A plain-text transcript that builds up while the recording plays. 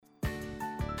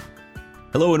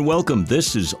Hello and welcome.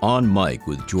 This is On Mic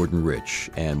with Jordan Rich,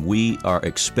 and we are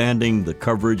expanding the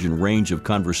coverage and range of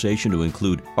conversation to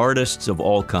include artists of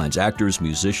all kinds, actors,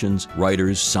 musicians,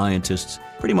 writers, scientists,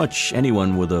 pretty much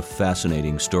anyone with a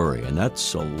fascinating story, and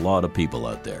that's a lot of people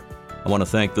out there. I want to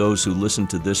thank those who listen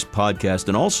to this podcast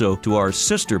and also to our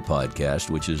sister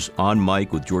podcast, which is On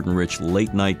Mic with Jordan Rich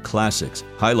Late Night Classics,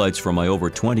 highlights from my over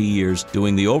 20 years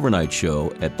doing the overnight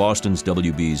show at Boston's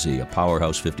WBZ, a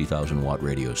powerhouse 50,000-watt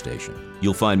radio station.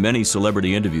 You'll find many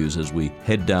celebrity interviews as we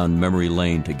head down memory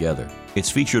lane together.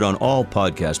 It's featured on all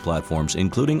podcast platforms,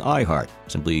 including iHeart.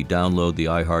 Simply download the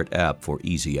iHeart app for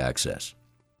easy access.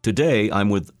 Today, I'm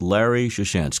with Larry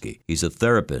Shashansky. He's a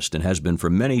therapist and has been for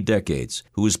many decades,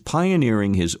 who is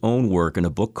pioneering his own work in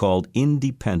a book called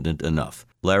Independent Enough.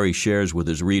 Larry shares with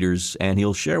his readers, and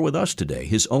he'll share with us today,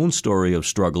 his own story of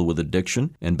struggle with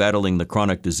addiction and battling the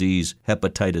chronic disease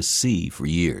hepatitis C for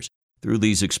years. Through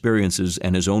these experiences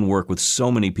and his own work with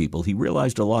so many people, he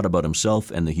realized a lot about himself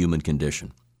and the human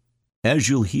condition. As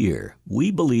you'll hear, we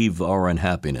believe our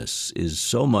unhappiness is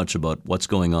so much about what's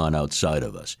going on outside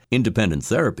of us. Independent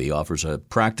therapy offers a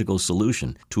practical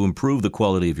solution to improve the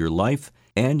quality of your life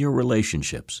and your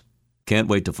relationships. Can't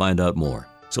wait to find out more.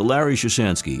 So Larry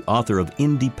Shashansky, author of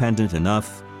Independent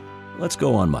Enough, let's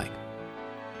go on mic.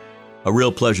 A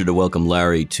real pleasure to welcome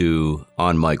Larry to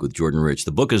On Mic with Jordan Rich.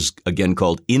 The book is, again,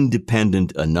 called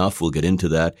Independent Enough. We'll get into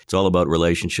that. It's all about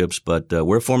relationships, but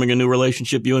we're forming a new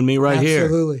relationship, you and me, right here.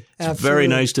 Absolutely. It's very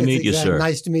nice to meet you, sir.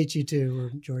 Nice to meet you too,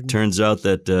 Jordan. Turns out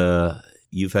that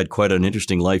you've had quite an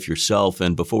interesting life yourself,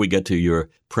 and before we get to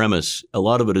your premise, a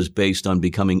lot of it is based on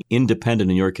becoming independent,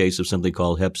 in your case, of something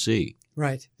called Hep C.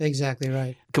 Right. Exactly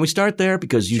right. Can we start there?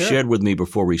 Because you shared with me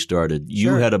before we started,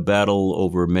 you had a battle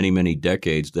over many, many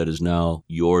decades that is now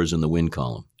yours in the win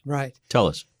column. Right. Tell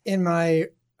us. In my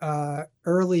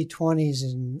early 20s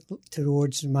and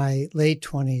towards my late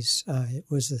 20s, it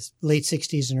was the late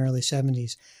 60s and early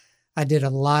 70s, I did a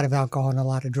lot of alcohol and a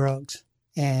lot of drugs,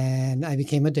 and I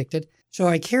became addicted. So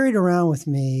I carried around with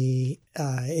me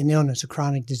an illness, a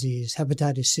chronic disease,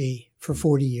 hepatitis C, for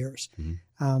 40 years. Mm-hmm.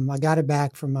 I got it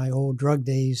back from my old drug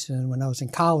days when I was in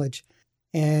college.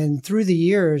 And through the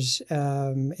years,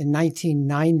 in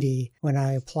 1990, when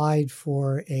I applied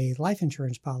for a life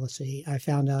insurance policy, I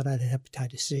found out I had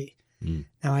hepatitis C. Mm.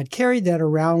 Now, I'd carried that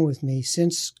around with me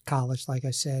since college, like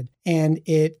I said, and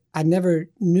I never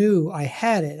knew I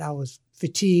had it. I was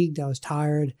fatigued. I was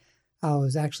tired. I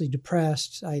was actually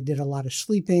depressed. I did a lot of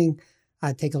sleeping.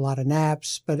 I'd take a lot of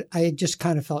naps, but it just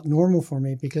kind of felt normal for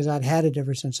me because I'd had it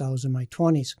ever since I was in my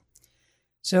 20s.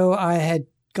 So I had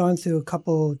gone through a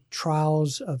couple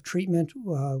trials of treatment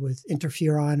with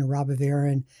interferon and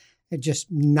ribavirin. It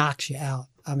just knocks you out.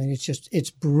 I mean,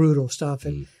 it's brutal stuff.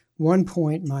 At one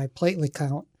point, my platelet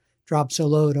count dropped so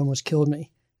low it almost killed me,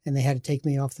 and they had to take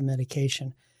me off the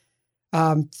medication.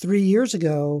 3 years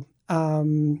ago,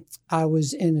 I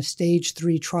was in a stage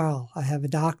 3 trial. I have a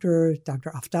doctor,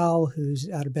 Dr. Afdal, who's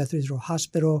out of Beth Israel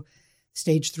Hospital,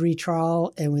 stage 3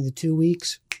 trial, and within 2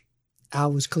 weeks, I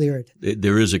was cleared.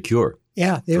 There is a cure.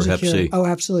 Yeah, there's a cure. Hep C. Oh,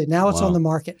 absolutely. Now it's on the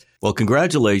market. Well,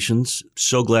 congratulations.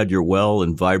 So glad you're well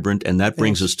and vibrant. And that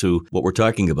brings us to what we're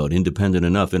talking about, independent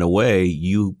enough. In a way,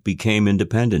 you became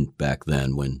independent back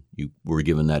then when you were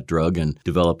given that drug and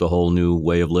developed a whole new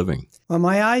way of living. Well,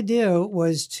 my idea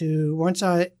was once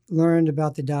I learned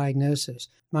about the diagnosis,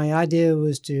 my idea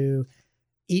was to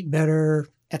eat better,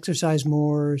 exercise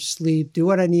more, sleep, do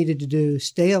what I needed to do,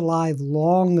 stay alive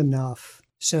long enough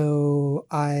so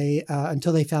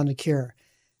until they found a cure.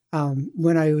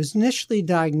 When I was initially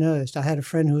diagnosed, I had a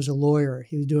friend who was a lawyer.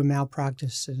 He was doing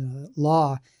malpractice in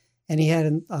law, and he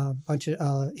had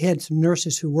he had some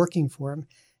nurses who were working for him,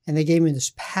 and they gave me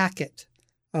this packet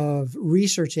of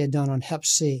research they had done on Hep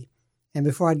C. And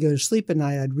before I'd go to sleep at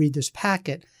night, I'd read this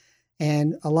packet.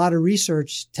 And a lot of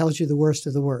research tells you the worst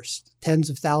of the worst. Tens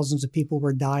of thousands of people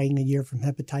were dying a year from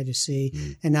hepatitis C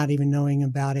and not even knowing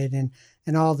about it, and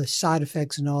all the side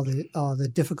effects and all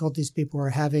the difficulties people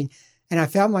were having. And I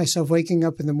found myself waking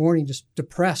up in the morning just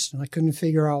depressed, and I couldn't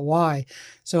figure out why.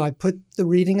 So I put the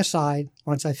reading aside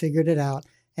once I figured it out,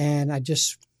 and I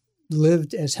just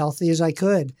lived as healthy as I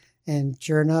could. And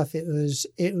sure enough, it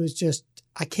was just,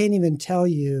 I can't even tell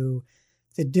you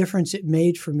the difference it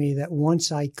made for me that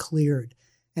once I cleared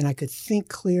and I could think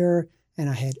clear and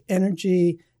I had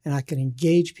energy and I could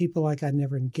engage people like I'd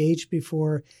never engaged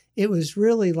before. it was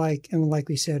really like, and like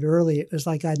we said earlier, it was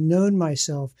like I'd known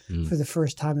myself for the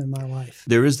first time in my life.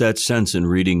 There is that sense in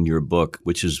reading your book,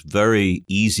 which is very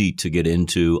easy to get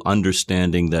into,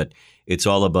 understanding that it's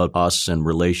all about us and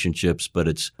relationships, but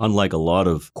it's unlike a lot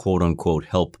of quote-unquote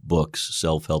help books,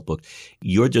 self-help books.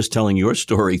 You're just telling your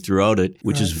story throughout it,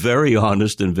 which is very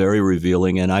honest and very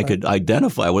revealing, and I could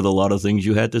identify with a lot of things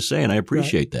you had to say, and I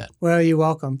appreciate that. Well, you're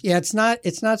welcome. Yeah, it's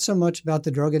not so much about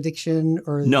the drug addiction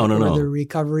or the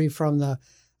recovery from the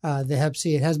Hep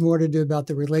C. It has more to do about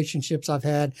the relationships I've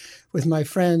had with my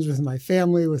friends, with my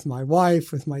family, with my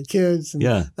wife, with my kids,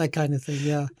 and that kind of thing.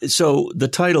 Yeah. So the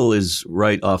title is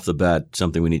right off the bat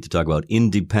something we need to talk about,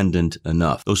 Independent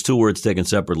Enough. Those two words taken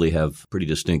separately have pretty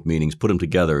distinct meanings. Put them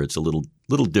together, it's a little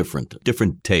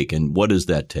different take. And what is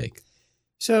that take?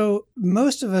 So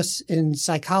most of us in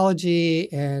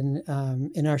psychology and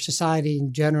in our society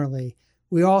generally,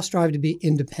 we all strive to be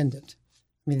independent.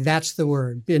 I mean, that's the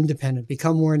word, independent,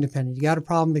 become more independent. You got a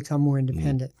problem, become more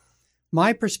independent.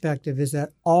 My perspective is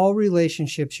that all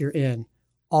relationships you're in,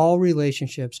 all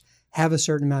relationships have a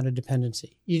certain amount of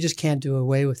dependency. You just can't do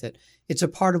away with it. It's a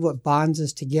part of what bonds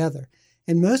us together.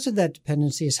 And most of that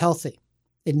dependency is healthy.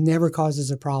 It never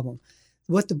causes a problem.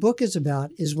 What the book is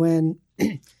about is when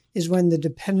the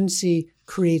dependency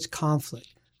creates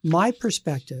conflict. My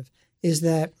perspective is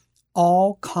that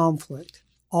all conflict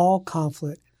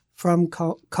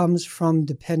comes from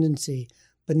dependency,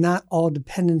 but not all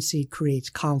dependency creates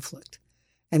conflict.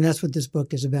 And that's what this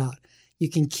book is about. You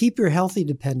can keep your healthy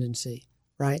dependency,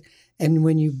 right? And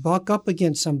when you buck up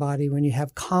against somebody, when you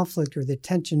have conflict or the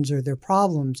tensions or their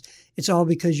problems, it's all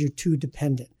because you're too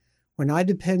dependent. When I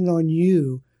depend on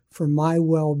you for my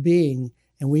well-being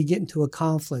and we get into a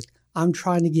conflict, I'm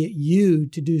trying to get you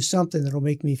to do something that'll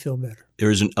make me feel better. There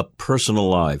isn't a person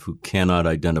alive who cannot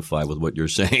identify with what you're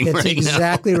saying right now. That's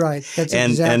exactly right.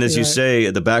 And as you say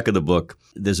at the back of the book,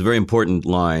 there's a very important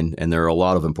line, and there are a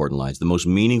lot of important lines. The most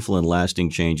meaningful and lasting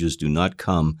changes do not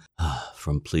come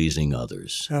from pleasing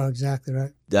others. Oh, exactly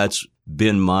right. That's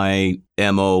been my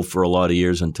MO for a lot of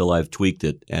years until I've tweaked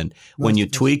it. And when you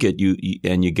tweak it,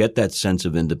 you get that sense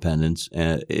of independence,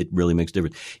 it really makes a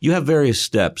difference. You have various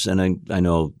steps, and I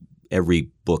know every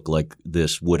book like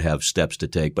this would have steps to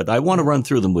take, but I want to run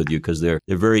through them with you because they're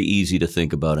very easy to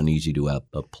think about and easy to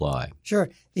apply. Sure.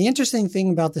 The interesting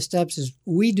thing about the steps is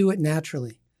we do it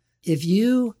naturally. If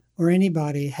you or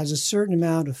anybody has a certain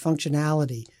amount of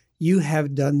functionality, you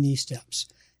have done these steps,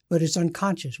 but it's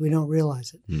unconscious. We don't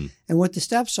realize it. And what the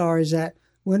steps are is that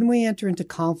when we enter into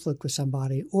conflict with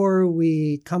somebody or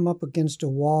we come up against a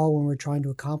wall when we're trying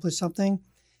to accomplish something,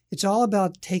 it's all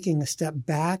about taking a step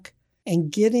back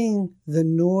and getting the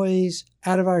noise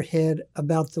out of our head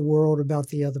about the world, about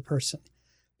the other person.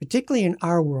 Particularly in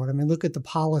our world, I mean, look at the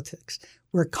politics.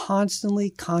 We're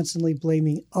constantly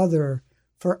blaming other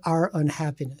for our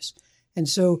unhappiness. And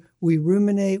so we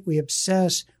ruminate, we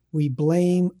obsess, we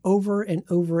blame over and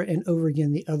over and over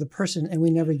again the other person, and we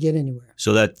never get anywhere.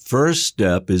 So that first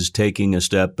step is taking a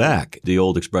step back. The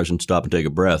old expression, stop and take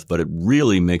a breath, but it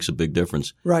really makes a big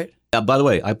difference. Right. By the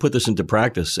way, I put this into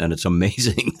practice, and it's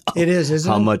amazing. It is, isn't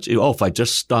it? How much, if I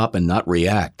just stop and not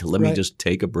react, let me just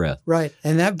take a breath. Right.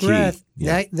 And that breath,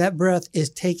 that breath is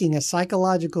taking a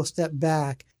psychological step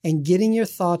back and getting your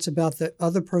thoughts about the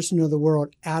other person or the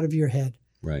world out of your head.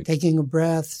 Right. Taking a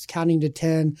breath, counting to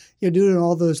 10, you're doing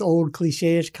all those old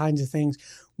cliche-ish kinds of things.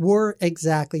 We're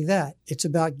exactly that. It's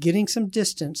about getting some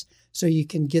distance so you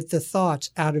can get the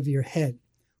thoughts out of your head.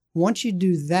 Once you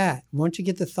do that, once you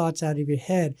get the thoughts out of your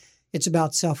head, it's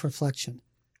about self-reflection,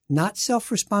 not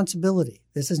self-responsibility.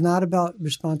 This is not about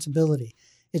responsibility.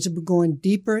 It's about going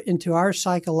deeper into our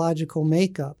psychological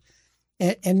makeup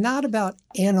and not about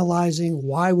analyzing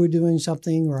why we're doing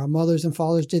something or our mothers and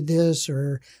fathers did this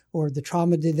or the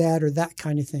trauma did that or that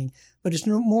kind of thing. But it's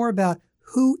more about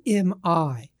who am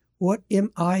I? What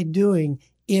am I doing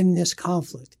in this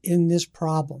conflict, in this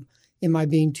problem? Am I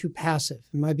being too passive?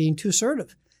 Am I being too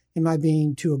assertive? Am I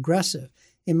being too aggressive?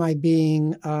 Am I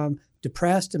being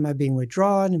depressed? Am I being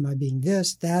withdrawn? Am I being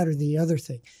this, that, or the other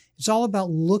thing? It's all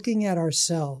about looking at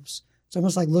ourselves. It's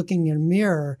almost like looking in a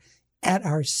mirror at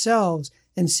ourselves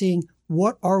and seeing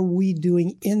what are we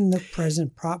doing in the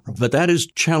present problem. But that is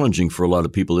challenging for a lot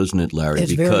of people, isn't it, Larry?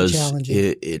 It's because very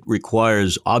challenging. It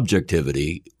requires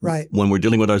objectivity. Right. When we're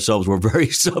dealing with ourselves, we're very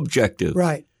subjective.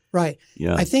 Right, right.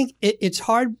 Yeah. I think it's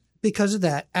hard because of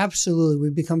that. Absolutely. We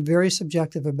become very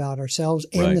subjective about ourselves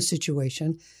and the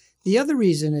situation. The other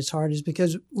reason it's hard is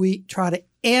because we try to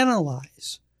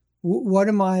analyze. What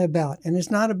am I about? And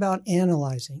it's not about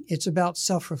analyzing. It's about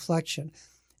self-reflection.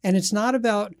 And it's not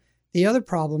about, the other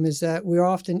problem is that we're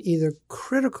often either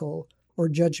critical or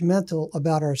judgmental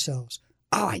about ourselves.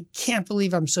 Oh, I can't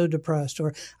believe I'm so depressed,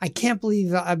 or I can't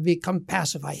believe I've become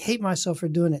passive. I hate myself for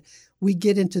doing it. We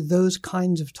get into those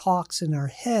kinds of talks in our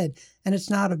head, and it's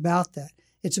not about that.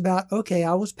 It's about, okay,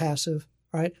 I was passive,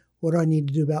 right? What do I need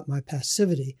to do about my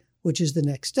passivity, which is the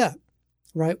next step,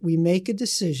 right? We make a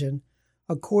decision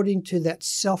according to that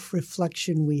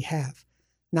self-reflection we have,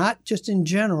 not just in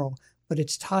general, but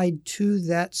it's tied to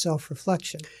that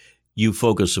self-reflection. You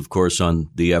focus, of course, on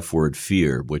the F word,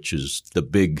 fear, which is the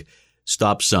big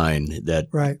stop sign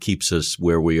that keeps us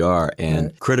where we are,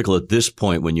 and critical at this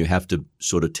point when you have to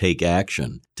sort of take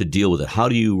action to deal with it. How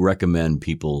do you recommend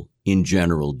people in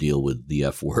general deal with the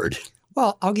F word?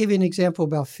 Well, I'll give you an example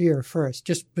about fear first,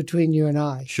 just between you and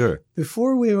I. Sure.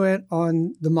 Before we went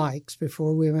on the mics,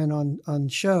 before we went on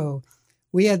show,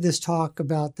 we had this talk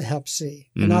about the Hep C.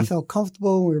 And I felt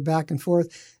comfortable. We were back and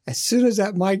forth. As soon as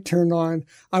that mic turned on,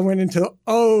 I went into,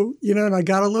 and I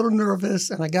got a little nervous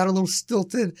and I got a little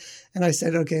stilted. And I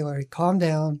said, okay, Larry, calm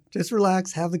down. Just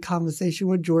relax. Have the conversation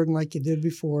with Jordan like you did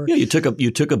before. Yeah, you took a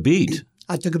beat.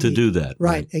 I took a beat. To do that.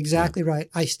 Right, exactly right.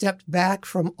 I stepped back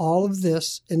from all of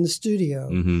this in the studio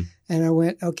and I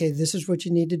went, okay, this is what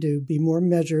you need to do. Be more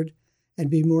measured and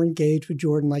be more engaged with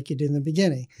Jordan like you did in the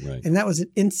beginning. Right. And that was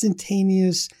an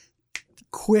instantaneous,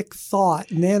 quick thought,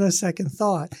 nanosecond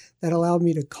thought that allowed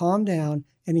me to calm down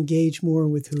and engage more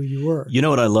with who you were. You know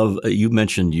what I love? You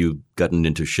mentioned you've gotten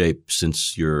into shape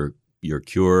since your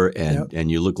cure and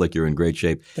you look like you're in great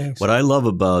shape. Thanks. What I love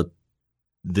about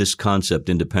this concept,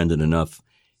 Independent Enough,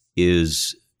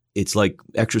 is it's like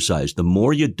exercise. The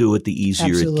more you do it, the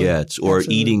easier it gets, or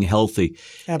eating healthy.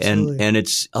 Absolutely. And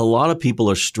it's a lot of people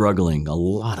are struggling. A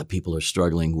lot of people are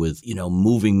struggling with,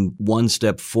 moving one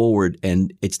step forward.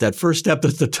 And it's that first step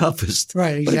that's the toughest.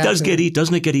 Right, exactly. But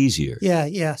doesn't it get easier? Yeah,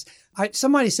 yes.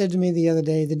 Somebody said to me the other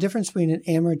day, the difference between an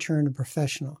amateur and a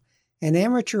professional. An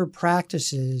amateur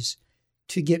practices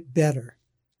to get better.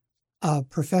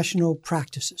 Professional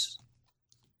practices.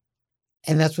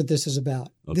 And that's what this is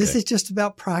about. Okay. This is just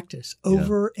about practice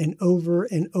over and over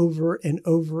and over and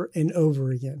over and over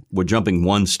again. We're jumping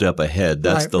one step ahead.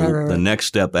 That's the next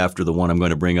step after the one I'm going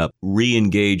to bring up.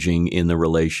 Re-engaging in the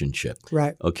relationship.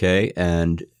 Right. Okay.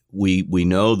 And we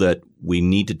know that we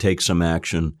need to take some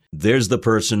action. There's the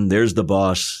person, there's the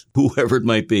boss, whoever it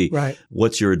might be. Right.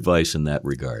 What's your advice in that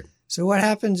regard? So what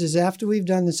happens is after we've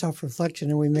done the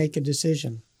self-reflection and we make a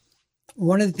decision,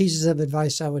 one of the pieces of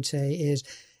advice I would say is,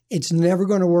 it's never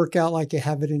going to work out like you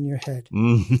have it in your head.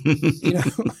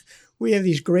 We have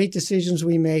these great decisions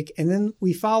we make, and then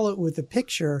we follow it with a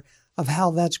picture of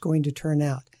how that's going to turn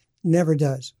out. Never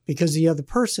does, because the other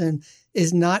person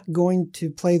is not going to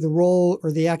play the role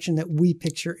or the action that we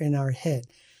picture in our head.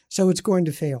 So it's going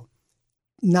to fail.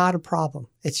 Not a problem.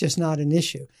 It's just not an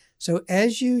issue. So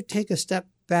as you take a step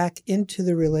back into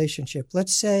the relationship,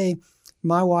 let's say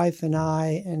my wife and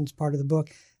I, and it's part of the book,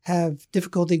 have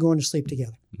difficulty going to sleep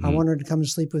together. I want her to come to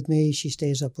sleep with me. She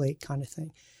stays up late, kind of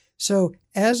thing. So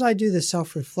as I do the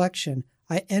self-reflection,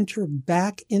 I enter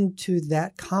back into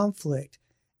that conflict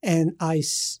and I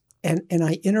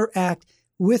interact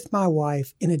with my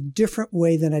wife in a different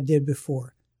way than I did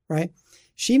before, right?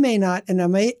 She may not, and I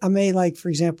may like, for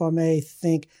example, I may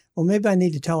think, well, maybe I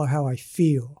need to tell her how I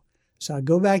feel. So I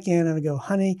go back in and I go,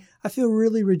 honey, I feel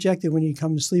really rejected when you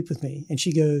come to sleep with me. And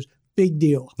she goes, big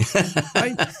deal.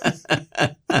 Right?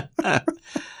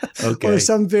 Okay. Or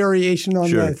some variation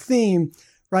on that theme,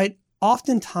 right?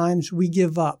 Oftentimes we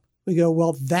give up. We go,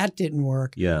 well, that didn't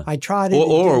work. Yeah. I tried it.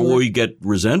 Or we get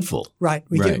resentful. Right.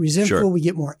 We get resentful. We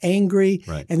get more angry.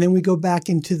 Right. And then we go back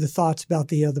into the thoughts about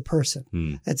the other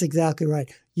person. That's exactly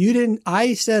right.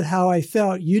 I said how I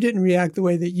felt. You didn't react the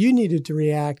way that you needed to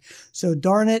react. So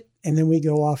darn it. And then we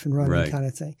go off and run kind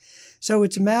of thing. So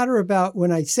it's a matter about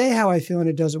when I say how I feel and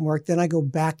it doesn't work, then I go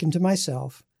back into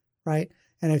myself, right?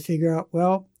 And I figure out,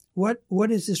 well,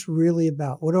 what is this really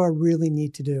about? What do I really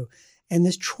need to do? And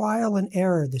this trial and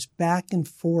error, this back and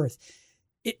forth,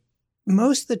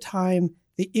 most of the time,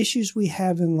 the issues we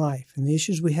have in life and the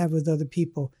issues we have with other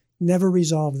people never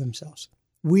resolve themselves.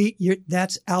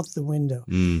 That's out the window.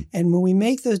 And when we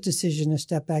make those decisions and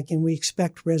step back and we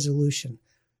expect resolution,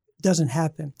 it doesn't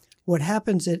happen. What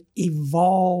happens, it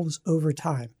evolves over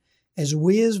time. As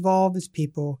we evolve as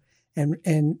people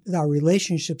and our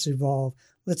relationships evolve,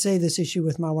 let's say this issue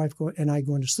with my wife and I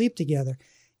going to sleep together,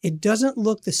 it doesn't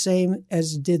look the same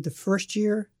as it did the first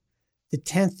year, the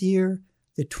 10th year,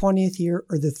 the 20th year,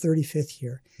 or the 35th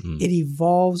year. It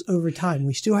evolves over time.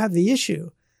 We still have the issue,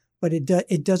 but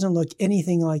it doesn't look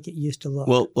anything like it used to look.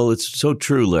 Well, it's so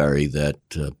true, Larry, that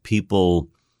people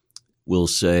will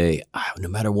say, no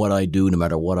matter what I do, no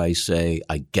matter what I say,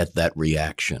 I get that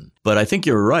reaction. But I think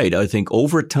you're right. I think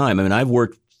over time, I mean, I've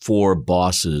worked for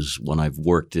bosses when I've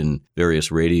worked in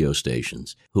various radio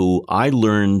stations who I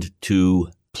learned to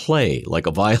play like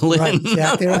a violin. Right,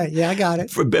 exactly right. Yeah, I got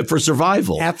it. For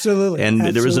survival. Absolutely. And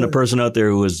Absolutely. there isn't a person out there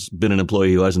who has been an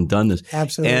employee who hasn't done this.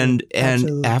 Absolutely. And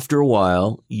Absolutely. after a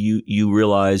while, you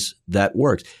realize that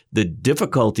works. The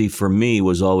difficulty for me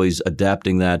was always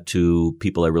adapting that to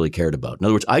people I really cared about. In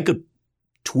other words, I could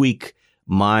tweak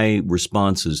my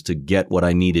responses to get what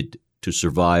I needed to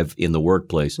survive in the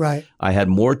workplace. Right. I had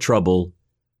more trouble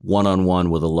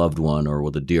one-on-one with a loved one or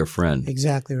with a dear friend.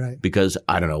 Exactly right. Because,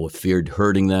 I don't know, feared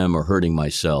hurting them or hurting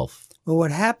myself. Well,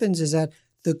 what happens is that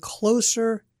the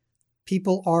closer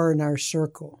people are in our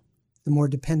circle, the more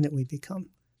dependent we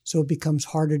become. So it becomes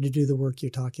harder to do the work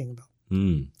you're talking about.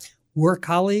 Work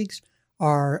colleagues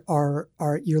are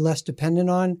you're less dependent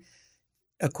on.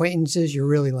 Acquaintances, you're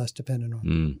really less dependent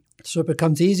on. So it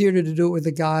becomes easier to do it with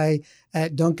a guy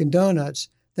at Dunkin' Donuts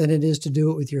than it is to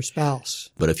do it with your spouse.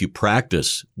 But if you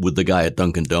practice with the guy at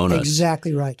Dunkin' Donuts,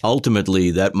 exactly right.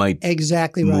 Ultimately, that might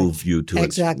exactly move right. you to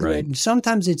exactly it. Right. And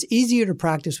sometimes it's easier to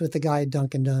practice with the guy at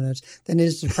Dunkin' Donuts than it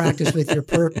is to practice with your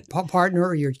partner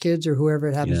or your kids or whoever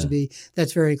it happens to be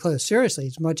that's very close. Seriously,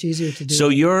 it's much easier to do. So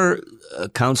you're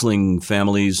counseling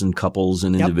families and couples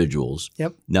and individuals.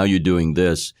 Yep. Now you're doing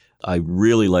this. I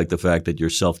really like the fact that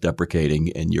you're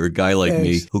self-deprecating and you're a guy like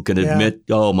me who can admit,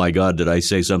 oh my God, did I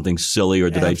say something silly or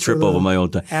did I trip over my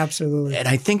own time? Absolutely. And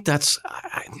I think that's,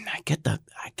 I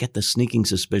get the sneaking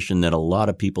suspicion that a lot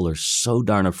of people are so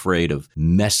darn afraid of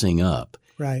messing up.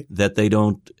 Right. That they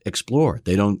don't explore.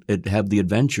 They don't have the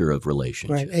adventure of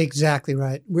relationships. Right. Exactly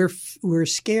right. We're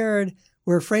scared.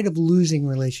 We're afraid of losing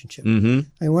relationship. Mm-hmm.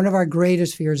 I mean, one of our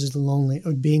greatest fears is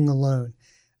being alone.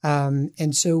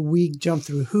 And so we jump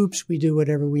through hoops. We do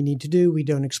whatever we need to do. We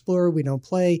don't explore. We don't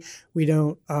play. We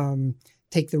don't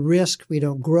take the risk. We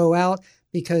don't grow out,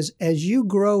 because as you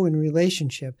grow in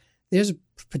relationship, there's a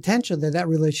potential that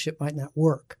relationship might not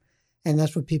work. And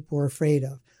that's what people are afraid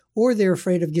of. Or they're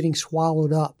afraid of getting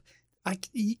swallowed up.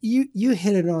 You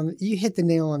hit the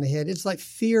nail on the head. It's like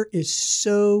fear is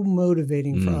so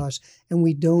motivating for us, and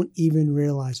we don't even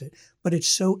realize it. But it's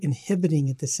so inhibiting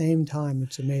at the same time.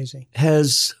 It's amazing.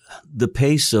 Has the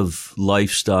pace of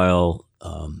lifestyle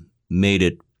made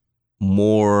it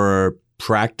more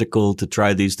practical to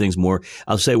try these things more?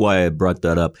 I'll say why I brought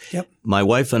that up. Yep. My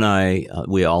wife and I,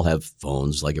 we all have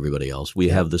phones like everybody else. We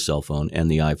have the cell phone and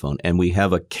the iPhone, and we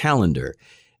have a calendar.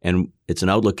 And it's an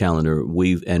Outlook calendar.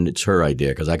 And it's her idea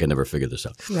because I can never figure this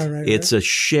out. Right. It's a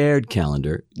shared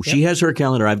calendar. Yep. She has her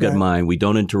calendar. I've got mine. We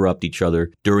don't interrupt each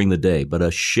other during the day, but a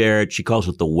shared, she calls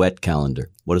it the WET calendar.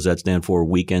 What does that stand for?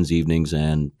 Weekends, evenings,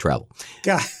 and travel.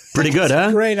 God, pretty good, huh?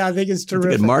 Great. I think it's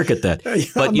terrific. You could market that.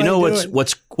 But you know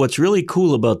what's really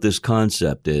cool about this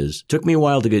concept is, it took me a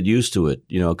while to get used to it,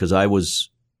 because I was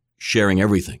sharing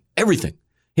everything.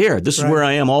 Here, this is where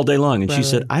I am all day long. And she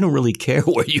said, I don't really care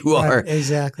where you are.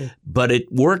 Exactly. But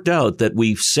it worked out that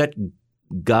we've set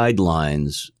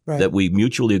guidelines that we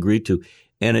mutually agreed to.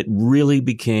 And it really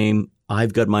became,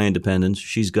 I've got my independence,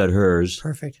 she's got hers.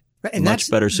 Perfect. And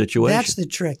much better situation. That's the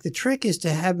trick. The trick is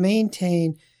to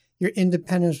maintain your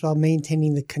independence while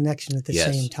maintaining the connection at the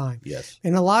same time. Yes.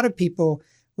 And a lot of people,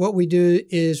 what we do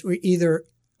is we're either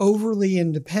overly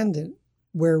independent,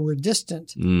 where we're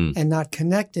distant and not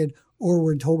connected, or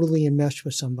we're totally enmeshed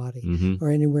with somebody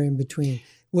or anywhere in between.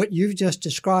 What you've just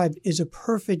described is a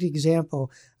perfect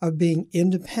example of being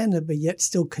independent but yet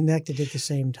still connected at the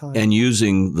same time. And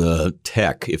using the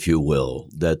tech, if you will,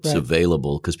 that's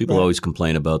available, because people always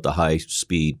complain about the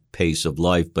high-speed pace of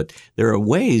life, but there are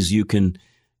ways you can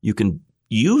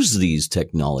use these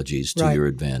technologies to your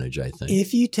advantage, I think.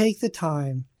 If you take the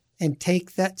time and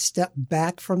take that step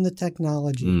back from the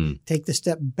technology, take the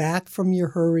step back from your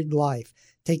hurried life,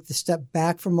 take the step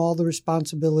back from all the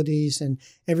responsibilities and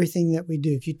everything that we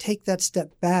do. If you take that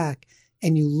step back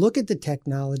and you look at the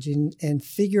technology and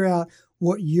figure out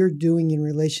what you're doing in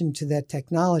relation to that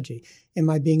technology. Am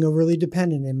I being overly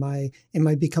dependent? Am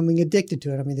I becoming addicted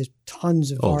to it? I mean, there's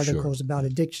tons of articles about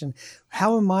addiction.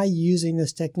 How am I using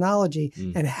this technology,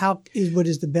 and what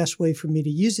is the best way for me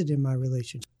to use it in my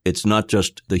relationship? It's not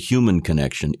just the human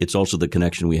connection. It's also the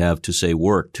connection we have to, say,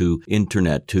 work, to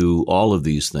internet, to all of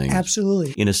these things.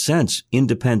 Absolutely. In a sense,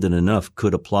 independent enough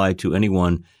could apply to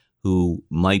anyone who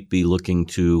might be looking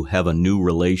to have a new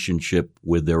relationship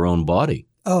with their own body.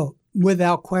 Oh,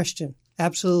 without question.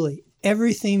 Absolutely.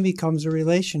 Everything becomes a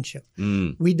relationship.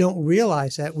 We don't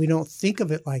realize that. We don't think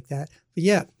of it like that. But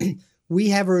yeah, we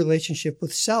have a relationship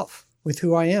with self. with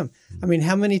who I am. I mean,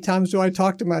 how many times do I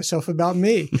talk to myself about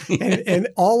me? And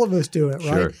all of us do it, right?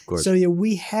 Sure, of course. So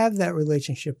we have that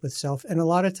relationship with self. And a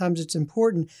lot of times it's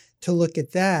important to look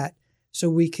at that so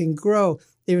we can grow.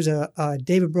 There's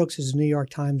David Brooks is a New York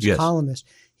Times columnist.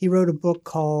 He wrote a book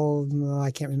called, I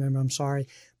can't remember, I'm sorry.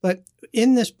 But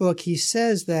in this book, he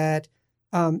says that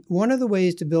one of the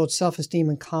ways to build self-esteem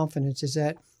and confidence is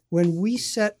that when we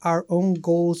set our own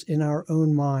goals in our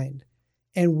own mind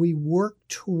and we work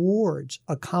towards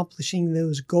accomplishing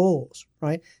those goals,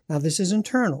 right? Now, this is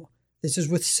internal. This is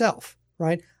with self,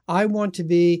 right? I want to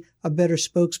be a better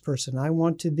spokesperson. I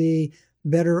want to be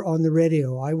better on the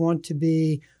radio. I want to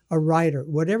be a writer,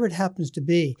 whatever it happens to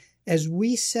be. As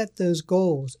we set those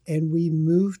goals and we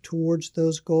move towards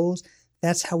those goals,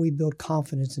 that's how we build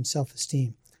confidence and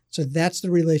self-esteem. So that's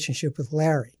the relationship with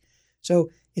Larry. So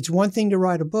it's one thing to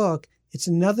write a book. It's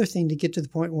another thing to get to the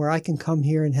point where I can come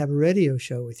here and have a radio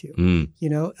show with you,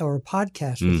 or a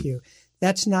podcast with you.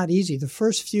 That's not easy. The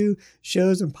first few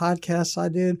shows and podcasts I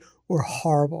did were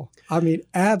horrible. I mean,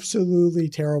 absolutely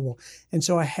terrible. And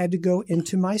so I had to go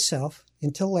into myself,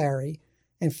 into Larry,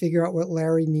 and figure out what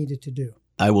Larry needed to do.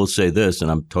 I will say this, and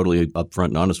I'm totally upfront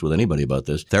and honest with anybody about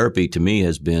this. Therapy to me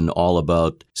has been all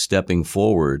about stepping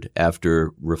forward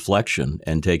after reflection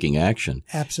and taking action.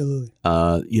 Absolutely.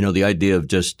 The idea of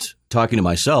just talking to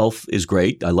myself is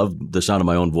great. I love the sound of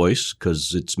my own voice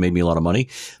because it's made me a lot of money.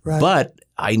 Right. But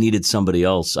I needed somebody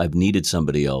else. I've needed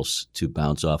somebody else to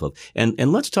bounce off of.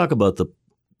 And let's talk about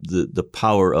the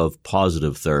power of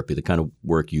positive therapy, the kind of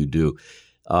work you do.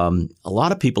 A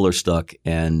lot of people are stuck,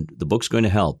 and the book's going to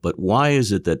help. But why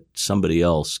is it that somebody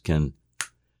else can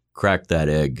crack that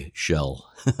egg shell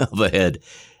of a head?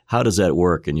 How does that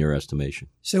work in your estimation?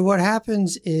 So what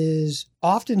happens is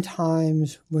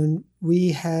oftentimes when we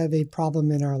have a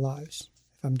problem in our lives,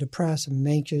 if I'm depressed, I'm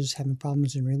anxious, having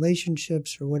problems in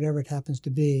relationships or whatever it happens to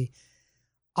be,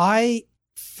 I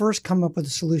first come up with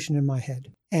a solution in my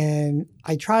head. And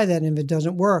I try that, and if it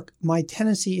doesn't work, my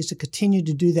tendency is to continue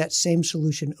to do that same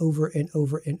solution over and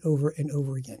over and over and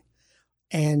over again,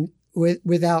 and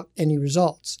without any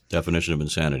results. Definition of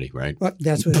insanity, right? Well,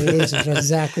 that's what it is. That's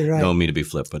exactly right. Don't mean to be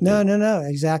flip, but no,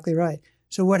 exactly right.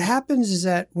 So what happens is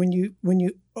that when you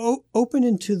open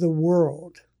into the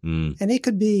world, and it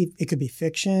could be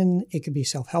fiction, it could be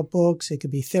self-help books, it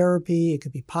could be therapy, it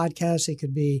could be podcasts, it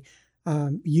could be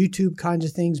YouTube kinds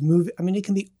of things, it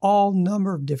can be all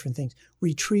number of different things,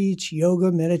 retreats,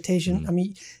 yoga, meditation. I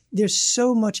mean, there's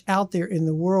so much out there in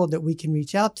the world that we can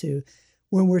reach out to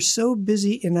when we're so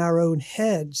busy in our own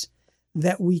heads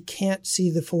that we can't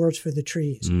see the forest for the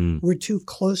trees. We're too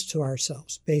close to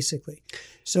ourselves, basically.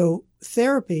 So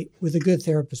therapy, with a good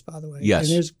therapist, by the way, yes.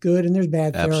 And there's good and there's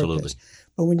bad Absolutely. therapists.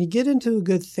 But when you get into a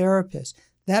good therapist,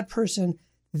 that person,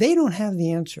 they don't have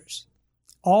the answers.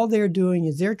 All they're doing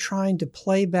is they're trying to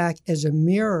play back as a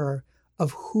mirror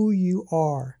of who you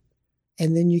are,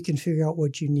 and then you can figure out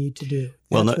what you need to do.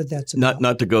 That's what that's about.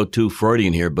 Not to go too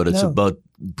Freudian here, but it's about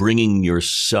bringing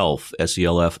yourself,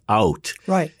 SELF, out,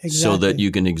 right? Exactly. So that you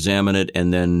can examine it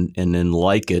and then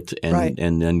like it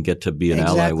and then get to be an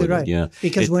ally with it. Yeah,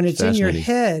 because when it's in your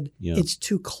head, it's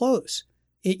too close.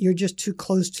 You're just too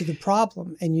close to the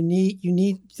problem, and you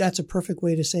need. That's a perfect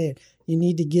way to say it. You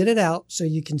need to get it out so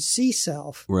you can see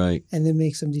self, right, and then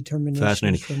make some determinations.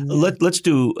 Fascinating. Let's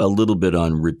do a little bit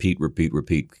on repeat,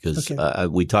 because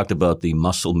we talked about the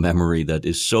muscle memory that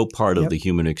is so part of the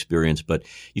human experience. But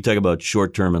you talk about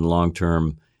short-term and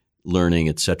long-term learning,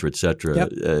 et cetera, et cetera.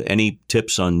 Yep. Any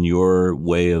tips on your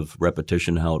way of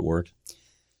repetition, how it works?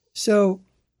 So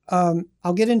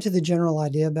I'll get into the general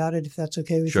idea about it, if that's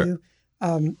okay with you.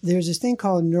 There's this thing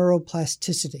called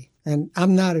neuroplasticity. And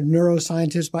I'm not a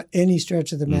neuroscientist by any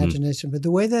stretch of the imagination, but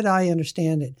the way that I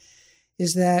understand it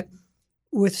is that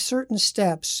with certain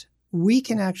steps, we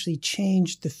can actually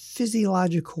change the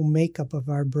physiological makeup of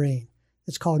our brain.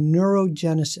 It's called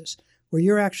neurogenesis, where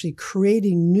you're actually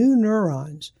creating new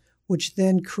neurons, which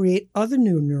then create other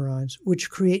new neurons,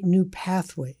 which create new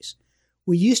pathways.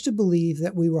 We used to believe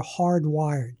that we were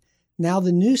hardwired. Now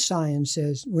the new science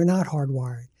says we're not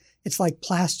hardwired. It's like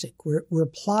plastic. We're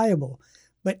pliable.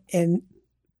 And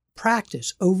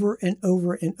practice over and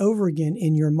over and over again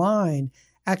in your mind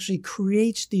actually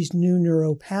creates these new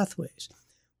neural pathways.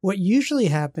 What usually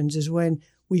happens is when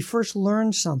we first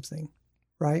learn something,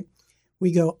 right,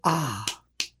 we go,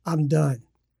 I'm done.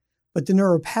 But the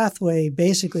neural pathway,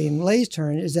 basically in lay's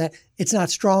term, is that it's not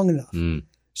strong enough.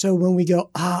 So when we go,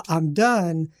 I'm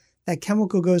done, that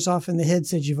chemical goes off in the head,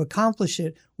 says you've accomplished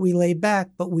it. We lay back,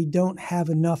 but we don't have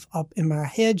enough up in our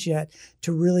heads yet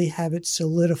to really have it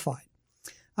solidified.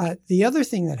 The other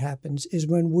thing that happens is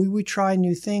when we try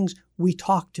new things, we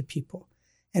talk to people.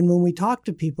 And when we talk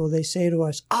to people, they say to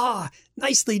us,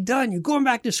 nicely done. You're going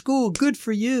back to school. Good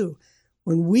for you.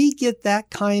 When we get that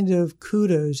kind of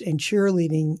kudos and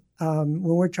cheerleading when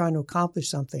we're trying to accomplish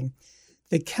something,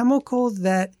 the chemical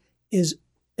that is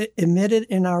emitted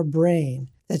in our brain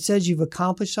that says you've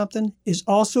accomplished something is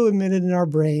also emitted in our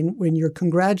brain when you're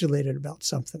congratulated about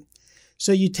something.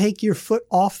 So you take your foot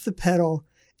off the pedal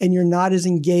and you're not as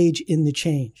engaged in the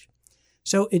change.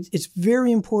 So it's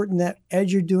very important that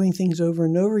as you're doing things over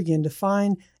and over again, to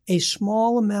find a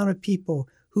small amount of people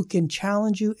who can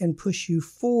challenge you and push you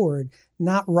forward,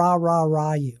 not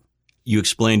rah you. You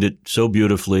explained it so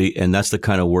beautifully, and that's the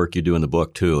kind of work you do in the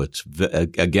book, too. It's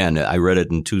again, I read it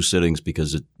in 2 sittings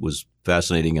because it was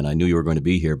fascinating, and I knew you were going to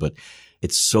be here, but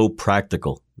it's so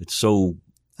practical. It's so...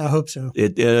 I hope so.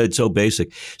 It's so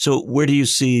basic. So where do you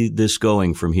see this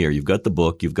going from here? You've got the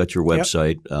book, you've got your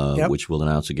website, which we'll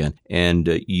announce again.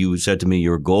 And you said to me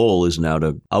your goal is now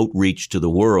to outreach to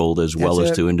the world as well as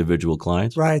to individual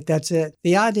clients? Right, that's it.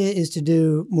 The idea is to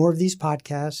do more of these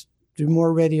podcasts, do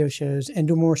more radio shows, and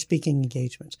do more speaking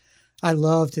engagements. I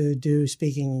love to do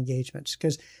speaking engagements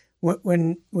because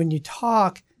when you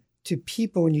talk to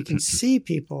people and you can see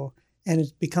people, and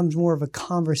it becomes more of a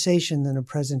conversation than a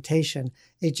presentation.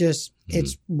 It's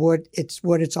what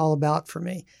it's all about for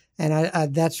me. And I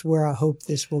that's where I hope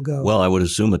this will go. Well, I would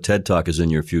assume a TED Talk is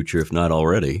in your future, if not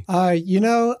already.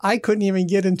 I couldn't even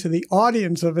get into the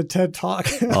audience of a TED Talk.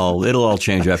 Oh, it'll all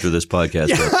change after this podcast.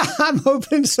 Yeah, I'm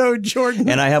hoping so, Jordan.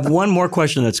 And I have one more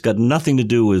question that's got nothing to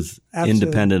do with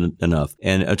Independent Enough.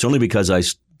 And it's only because I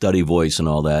study voice and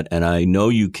all that. And I know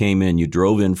you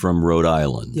drove in from Rhode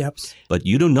Island. Yep. But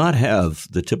you do not have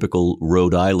the typical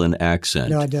Rhode Island accent.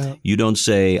 No, I don't. You don't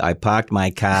say, I parked my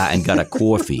car and got a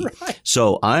coffee. Right.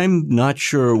 So I'm not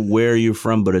sure where you're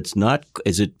from, but it's not,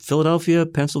 is it Philadelphia,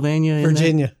 Pennsylvania?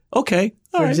 Virginia. Okay.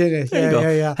 All Virginia. Right. There you go.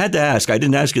 Yeah. Had to ask. I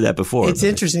didn't ask you that before. It's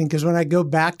interesting because when I go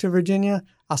back to Virginia,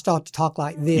 I'll start to talk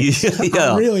like this.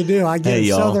 Yeah. I really do. I get a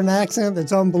southern accent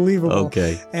that's unbelievable.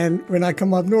 Okay. And when I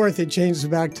come up north, it changes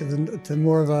back to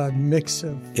more of a mix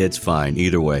of... It's fine.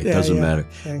 Either way. It doesn't matter.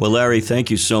 Thanks. Well, Larry, thank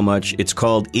you so much. It's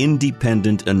called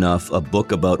Independent Enough, a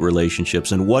book about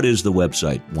relationships. And what is the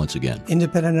website, once again?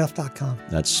 IndependentEnough.com.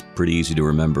 That's pretty easy to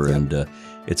remember. Yep. And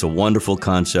it's a wonderful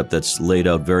concept that's laid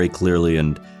out very clearly,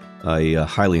 and I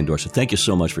highly endorse it. Thank you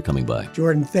so much for coming by.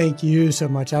 Jordan, thank you so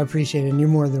much. I appreciate it, and you're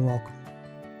more than welcome.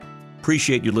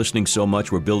 Appreciate you listening so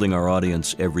much. We're building our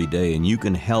audience every day, and you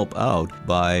can help out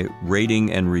by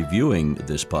rating and reviewing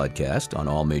this podcast on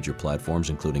all major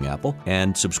platforms, including Apple,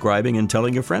 and subscribing and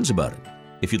telling your friends about it.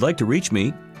 If you'd like to reach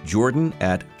me, Jordan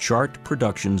at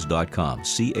chartproductions.com,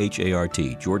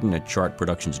 C-H-A-R-T, Jordan at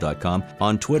chartproductions.com.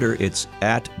 On Twitter, it's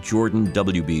at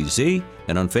JordanWBZ,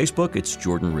 and on Facebook, it's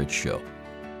Jordan Rich Show.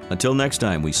 Until next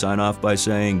time, we sign off by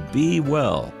saying, be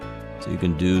well, so you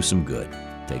can do some good.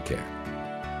 Take care.